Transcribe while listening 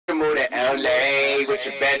LA with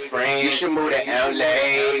your best friend. You should move to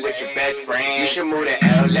LA with your best friend. You should move to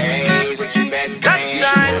LA with your best friend. You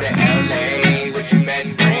should move to LA with your best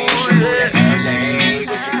friend. You should move to LA with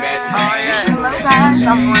your best friend. Hello guys,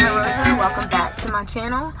 I'm Lorna Rosa. Welcome back to my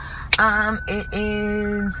channel. It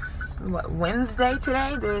is Wednesday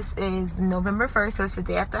today. This is November 1st, so it's the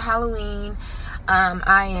day after Halloween.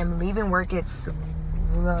 I am leaving work. It's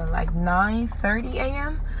like 9:30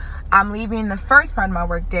 a.m. I'm leaving the first part of my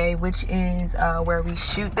work day, which is where we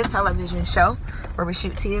shoot the television show, where we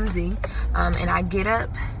shoot TMZ. And I get up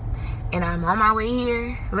and I'm on my way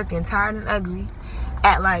here looking tired and ugly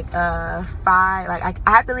at like 5. Like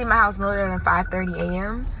I have to leave my house no later than 5:30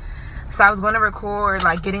 a.m. So I was going to record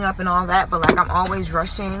like getting up and all that, but like I'm always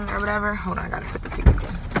rushing or whatever. Hold on, I gotta put the tickets in.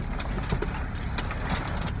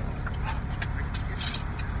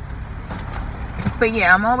 But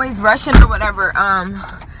yeah, I'm always rushing or whatever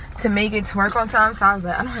to make it to work on time. So I was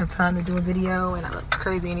like, I don't have time to do a video, and I look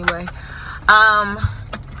crazy anyway.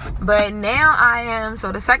 But now I am,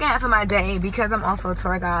 so the second half of my day, because I'm also a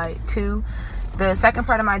tour guide too, the second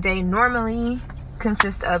part of my day normally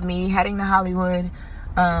consists of me heading to Hollywood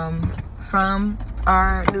from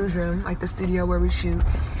our newsroom, like the studio where we shoot,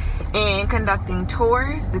 and conducting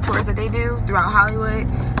tours, the tours that they do throughout Hollywood.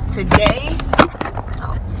 Today,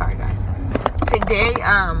 oh sorry guys, today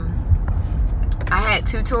I had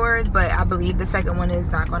 2 tours, but I believe the second one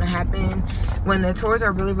is not going to happen. When the tours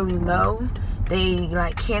are really low, they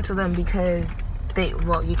like cancel them because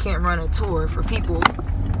you can't run a tour for people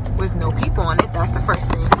with no people on it. That's the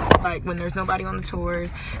first thing. Like when there's nobody on the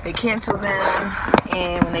tours, they cancel them.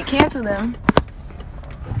 And when they cancel them,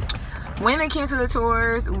 the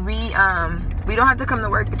tours, we don't have to come to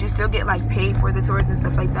work, but you still get like paid for the tours and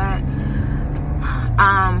stuff like that.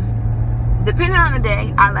 Depending on the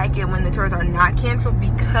day, I like it when the tours are not canceled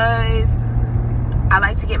because I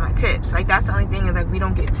like to get my tips. Like that's the only thing, is like we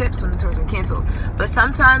don't get tips when the tours are canceled. But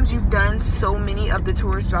sometimes you've done so many of the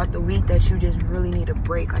tours throughout the week that you just really need a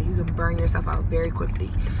break. Like you can burn yourself out very quickly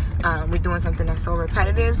with doing something that's so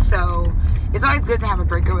repetitive. So it's always good to have a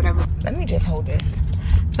break or whatever. Let me just hold this.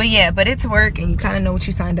 But yeah, but it's work and you kind of know what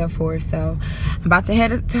you signed up for. So I'm about to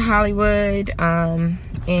head to Hollywood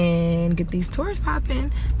and get these tours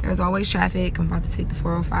popping. There's always traffic. I'm about to take the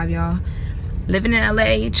 405, y'all. Living in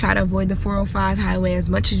LA, try to avoid the 405 highway as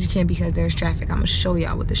much as you can because there's traffic. I'm gonna show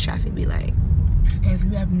y'all what this traffic be like. If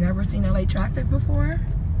you have never seen LA traffic before,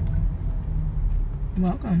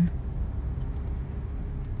 welcome.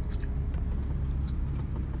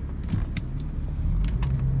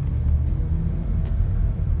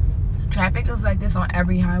 Traffic is like this on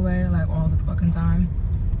every highway, like all the fucking time.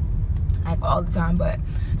 Like all the time, but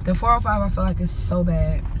the 405 I feel like is so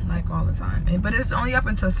bad, like all the time. But it's only up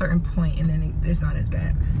until a certain point, and then it's not as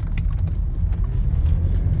bad.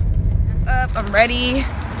 I'm ready.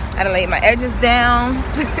 I gotta lay my edges down.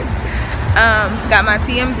 Got my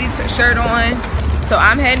TMZ shirt on. So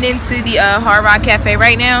I'm heading into the Hard Rock Cafe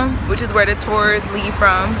right now, which is where the tours leave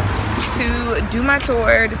from, to do my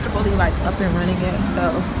tour. This is really like up and running yet,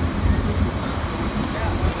 so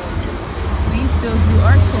we still do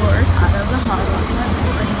our tour out of the Hard Rock Cafe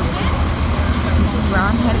right here, which is where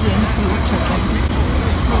I'm headed into.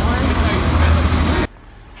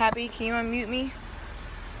 Happy, can you unmute me?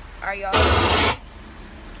 Are y'all?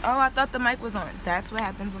 Oh, I thought the mic was on. That's what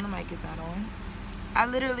happens when the mic is not on. I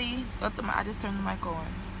literally thought I just turned the mic on.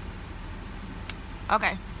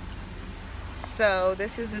 Okay. So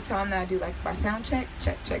this is the time that I do like my sound check,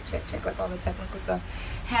 like all the technical stuff.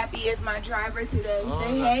 Happy is my driver today.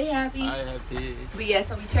 Say hey, Happy. Hi, Happy. But yeah,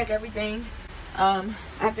 so we check everything. I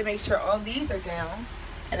have to make sure all these are down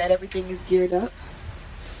and that everything is geared up.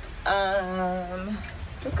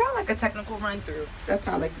 So it's kind of like a technical run through. That's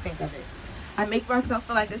how I like to think of it. I make myself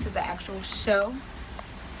feel like this is an actual show,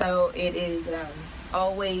 so it is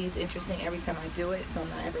always interesting every time I do it, so I'm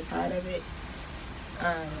not ever tired of it.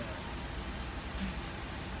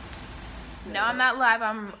 No, I'm not live.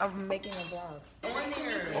 I'm making a vlog.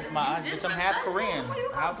 Open my eyes, bitch. I'm half Korean.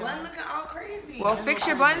 How can I? Looking all crazy. Well, fix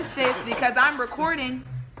your bun, sis, because I'm recording.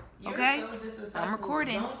 Okay? I'm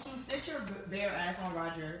recording. Don't you sit your bare ass on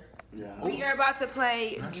Roger. Yeah. We are about to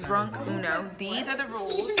play Drunk Uno. These are the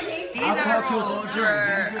rules. These are the rules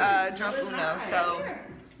for Drunk Uno. So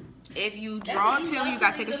if you draw 2, you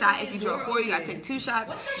gotta take a shot. If you draw 4, you gotta take 2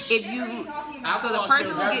 shots. So the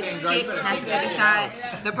person who gets skipped has to take a shot.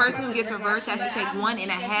 The person who gets reversed has to take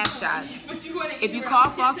 1.5 shots. If you call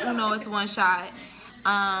false Uno, it's 1 shot.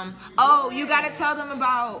 Oh, you gotta tell them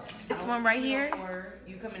about this one right here. Or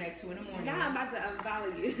you come in at 2 in the morning. Now I'm about to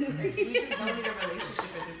unfollow you. We just don't need a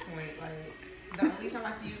relationship at this point. Like, the only time I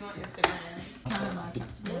see you is on Instagram.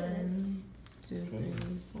 2, 3,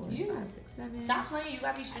 4, 5, 6, 7. Stop playing. You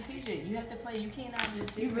gotta be strategic. You have to play. You cannot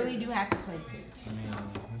just sit. You really do have to play 6.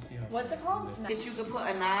 What's it called? That you could put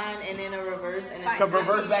a 9 and then a reverse and then. Could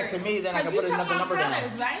reverse back to me, then I can put another number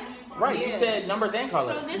down. Right? Right, you said numbers and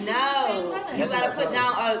colors. No, you gotta put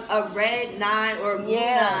down a red 9 or a blue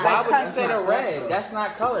 9. Why would you say the red? That's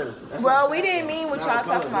not colors. Well, we didn't mean what y'all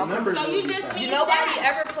talking about. So you just mean Nobody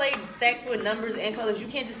ever played sex with numbers and colors. You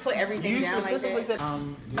can't just put everything You down like specifically that.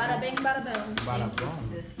 said bada bing, bada boom. bada boom.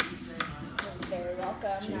 You're very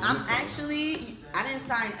welcome. I'm actually, I didn't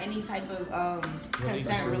sign any type of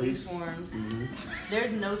consent release forms.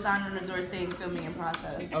 There's no sign on the door saying filming in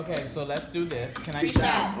process. Okay, so let's do this. Can I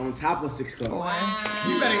Shots. On top of 6 clubs. 1,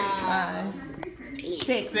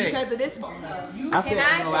 6 because of this. I Can said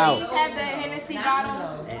I no please out. have the Hennessy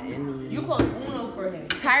bottle? You called Uno for him.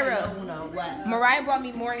 Tyra. Uno, what? Mariah brought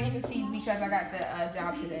me more Hennessy because I got the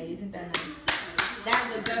job today. Isn't that nice?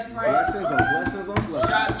 That's a good friend. Blessings on blessings on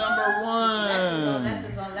blessings. Shot number 1.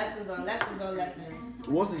 Lessons on lessons on lessons on lessons.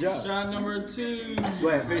 What's the job? Shot number 2. Go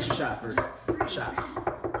ahead, finish your shot first. Shots.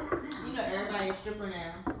 You know everybody's a stripper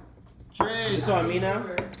now. Trace. It's on me now?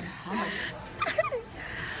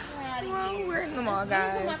 Well, we're in the mall,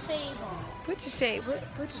 guys. Put your shade.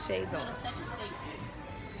 Put your shades on.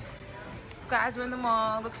 So guys, we're in the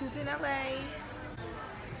mall. Look who's in LA.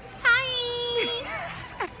 Hi.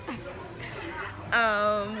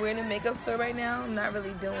 We're in a makeup store right now. I'm not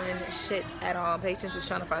really doing shit at all. Patience is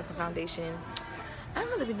trying to find some foundation. I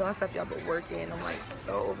haven't really been doing stuff, y'all, but working. I'm like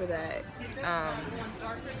so over that.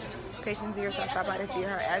 Patience here, so I stopped by to see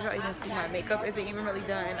her. As y'all even see, my makeup isn't even really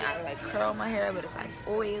done. I like curl my hair, but it's like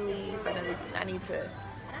oily, so I need to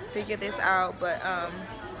figure this out. But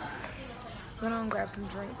gonna grab some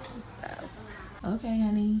drinks and stuff. Okay,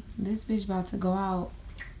 honey, this bitch about to go out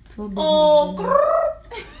to a business.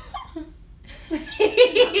 I'm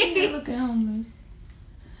here looking homeless.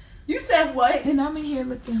 You said what? And I'm in here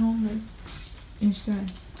looking homeless and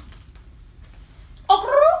stressed.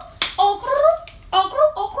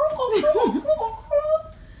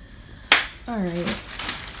 Alright.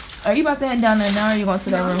 Are you about to head down there now or are you going to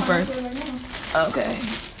that room first? Okay.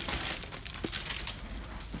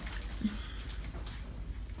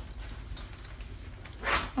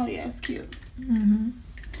 Oh yeah, it's cute.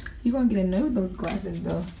 You're gonna get annoyed with those glasses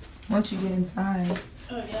though once you get inside.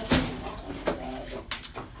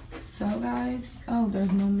 So guys, oh,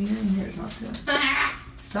 there's no mirror in here to talk to.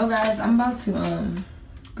 So guys, I'm about to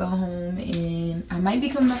go home and I might be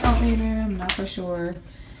coming back out later. I'm not for sure.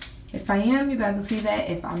 If I am, you guys will see that.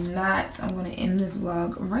 If I'm not, I'm gonna end this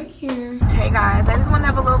vlog right here. Hey guys, I just want to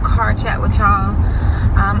have a little car chat with y'all.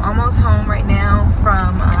 I'm almost home right now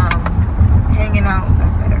from hanging out.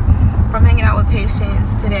 That's better. From hanging out with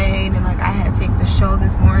Patience today, and then like I had taped the show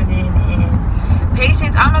this morning. And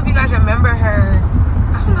Patience, I don't know if you guys remember her.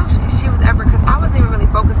 I don't know if she was ever, because I wasn't even really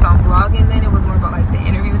focused on vlogging then. It was more about like the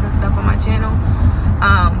interviews and stuff on my channel.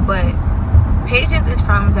 But Patience is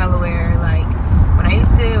from Delaware. Like when I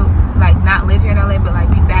used to like not live here in LA, but like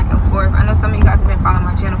be back and forth. I know some of you guys have been following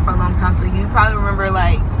my channel for a long time, so you probably remember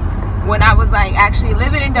like when I was like actually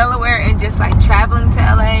living in Delaware and just like traveling to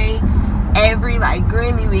LA every like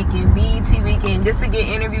Grammy weekend, BET weekend, just to get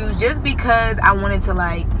interviews, just because I wanted to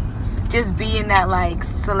like just be in that like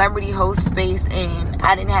celebrity host space, and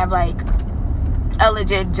I didn't have like a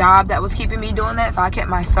legit job that was keeping me doing that, so I kept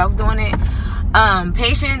myself doing it.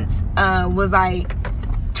 Patience was like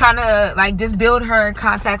trying to like just build her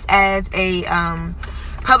contacts as a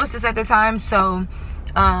publicist at the time. So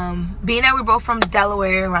being that we're both from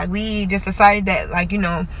Delaware, like we just decided that like, you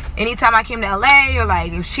know, anytime I came to LA or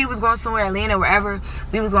like if she was going somewhere, Atlanta, wherever,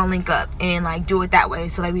 we was gonna link up and like do it that way.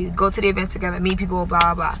 So like we go to the events together, meet people, blah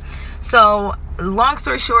blah blah. So long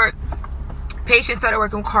story short, Patience started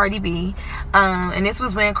working with Cardi B, and this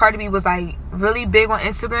was when Cardi B was like really big on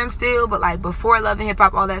Instagram still, but like before Love and Hip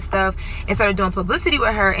Hop, all that stuff, and started doing publicity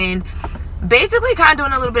with her and basically kind of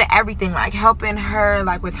doing a little bit of everything, like helping her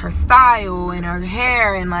like with her style and her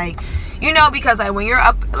hair, and like, you know, because like when you're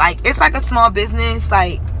up, like it's like a small business,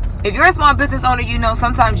 like if you're a small business owner, you know,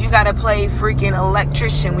 sometimes you gotta play freaking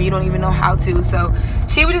electrician when you don't even know how to. So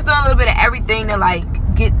she was just doing a little bit of everything to like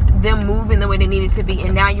get them moving the way they needed to be.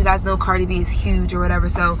 And now you guys know Cardi B is huge or whatever,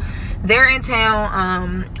 so they're in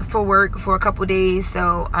town for work for a couple days.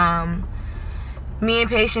 So me and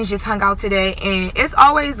Patience just hung out today, and it's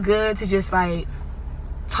always good to just like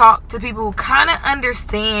talk to people who kind of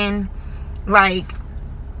understand like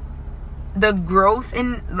the growth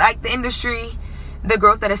in like the industry, the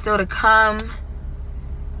growth that is still to come.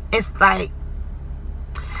 It's like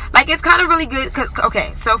it's kind of really good.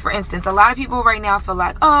 Okay, so for instance, a lot of people right now feel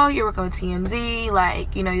like, oh, you're working with TMZ,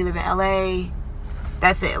 like, you know, you live in LA,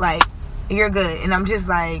 That's it. Like, you're good. And I'm just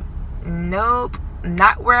like, nope,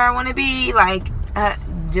 not where I want to be. Like,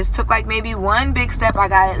 just took like maybe one big step. I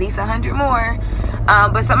got at least 100 more.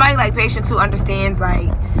 But somebody like Patience who understands like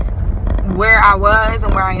where I was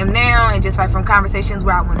and where I am now, and just like from conversations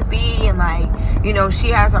where I want to be, and like, you know, she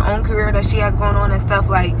has her own career that she has going on and stuff.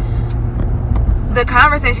 Like, the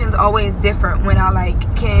conversation's always different when I like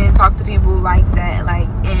can talk to people like that. Like,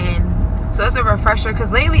 and so it's a refresher,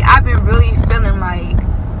 because lately I've been really feeling like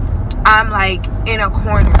I'm like in a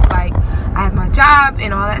corner. Like, I have my job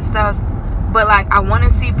and all that stuff, but like I want to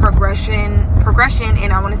see progression,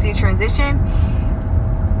 and I want to see a transition,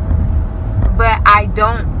 but I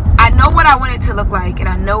know what I want it to look like, and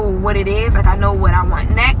I know what it is. Like, I know what I want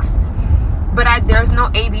next, but there's no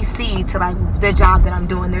ABC to like the job that I'm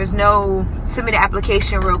doing. There's no submit an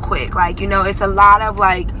application real quick. Like, you know, it's a lot of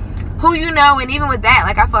like who you know, and even with that,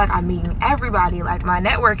 like, I feel like I'm meeting everybody. Like, my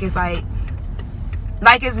network is like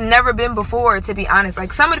it's never been before, to be honest.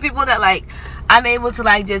 Like, some of the people that like I'm able to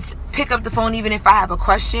like just pick up the phone even if I have a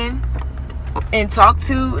question and talk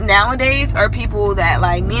to nowadays are people that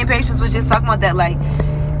like me and Patience was just talking about, that like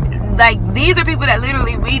these are people that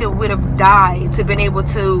literally we would have died to been able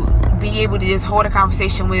to just hold a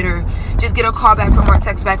conversation with, or just get a call back from or a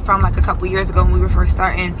text back from like a couple years ago when we were first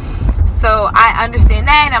starting. So I understand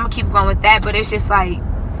that, and I'm gonna keep going with that, but it's just like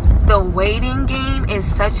the waiting game is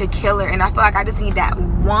such a killer, and I feel like I just need that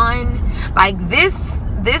one, like this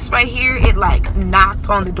right here, it like knocked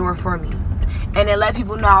on the door for me, and it let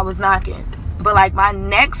people know I was knocking. But like my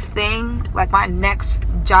next thing, like my next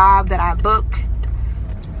job that I book,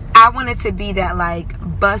 I want it to be that like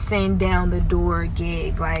bussing down the door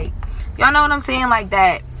gig. Like, y'all know what I'm saying? Like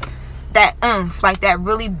that oomph, like that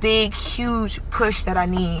really big, huge push that I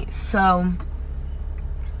need. So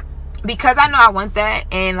because I know I want that,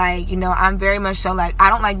 and like, you know, I'm very much so like, I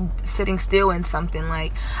don't like sitting still in something.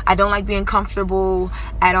 Like, I don't like being comfortable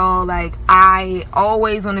at all. Like, I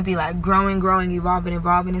always want to be like growing, evolving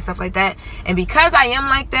and stuff like that. And because I am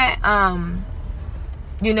like that,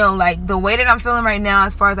 you know, like the way that I'm feeling right now,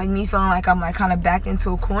 as far as like me feeling like I'm like kind of backed into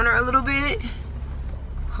a corner a little bit.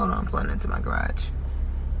 Hold on, I'm pulling into my garage.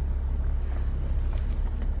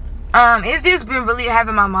 It's just been really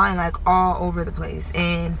having my mind like all over the place,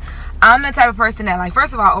 and I'm the type of person that like,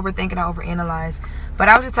 first of all, I overthink and I overanalyze. But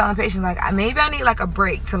I was just telling Patience like, maybe I need like a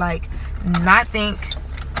break to like not think,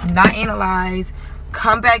 not analyze,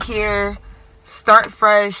 come back here, start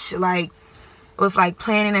fresh, like with like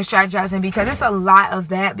planning and strategizing, because it's a lot of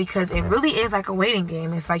that, because it really is like a waiting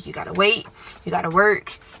game. It's like you gotta wait, you gotta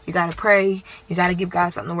work, you gotta pray, you gotta give God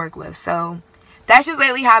something to work with. So that's just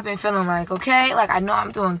lately how I've been feeling. Like, okay, like I know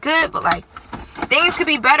I'm doing good, but like things could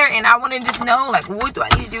be better, and I want to just know like, what do I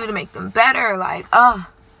need to do to make them better? Like,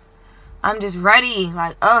 I'm just ready.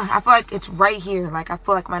 Like, I feel like it's right here. Like, I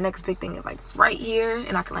feel like my next big thing is like right here,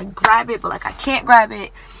 and I can like grab it, but like I can't grab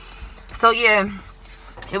it. So yeah,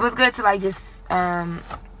 it was good to like just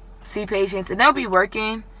see Patience, and they'll be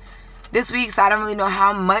working this week, so I don't really know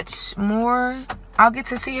how much more I'll get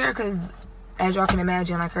to see her, because as y'all can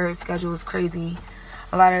imagine, like her schedule is crazy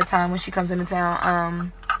a lot of the time when she comes into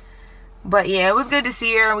town. But yeah, it was good to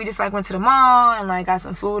see her. We just like went to the mall and like got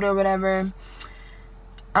some food or whatever.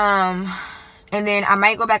 And then I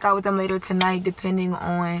might go back out with them later tonight, depending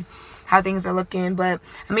on how things are looking. But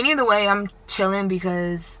I mean, either way, I'm chilling,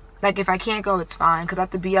 because like if I can't go, it's fine, because I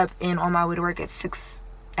have to be up and on my way to work at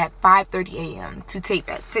 5:30 a.m. to tape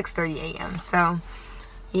at 6:30 a.m. So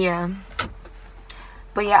yeah.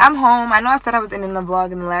 But yeah, I'm home. I know I said I was ending the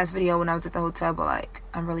vlog in the last video when I was at the hotel, but like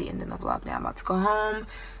I'm really ending the vlog now. I'm about to go home,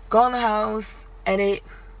 go in the house, edit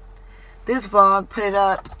this vlog, put it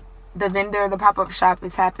up. The pop-up shop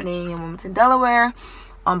is happening in Wilmington, Delaware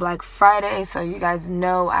on Black Friday, so you guys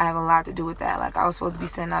know I have a lot to do with that. Like, I was supposed to be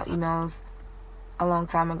sending out emails a long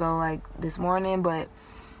time ago, like this morning, but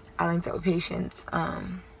I linked up with Patience.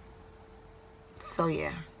 So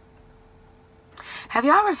yeah. Have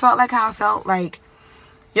y'all ever felt like how I felt? Like,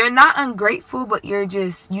 you're not ungrateful, but you're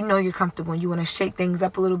just, you know, you're comfortable and you want to shake things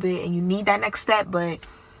up a little bit, and you need that next step, but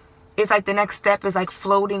it's like the next step is like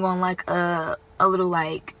floating on like a little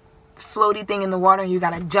like floaty thing in the water, and you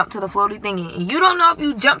gotta jump to the floaty thing, and you don't know if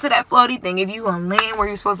you jump to that floaty thing, if you gonna land where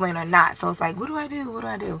you're supposed to land or not. So it's like, what do I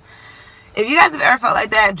do? If you guys have ever felt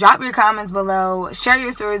like that, drop your comments below, share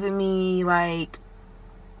your stories with me. Like,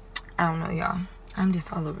 I don't know, y'all, I'm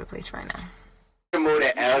just all over the place right now. You should move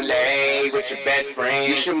to LA with your best friend.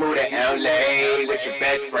 You should move to LA with your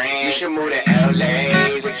best friend. You should move to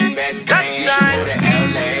LA with your best friend. You should move to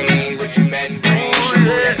LA with your best friend. You should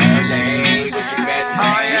move to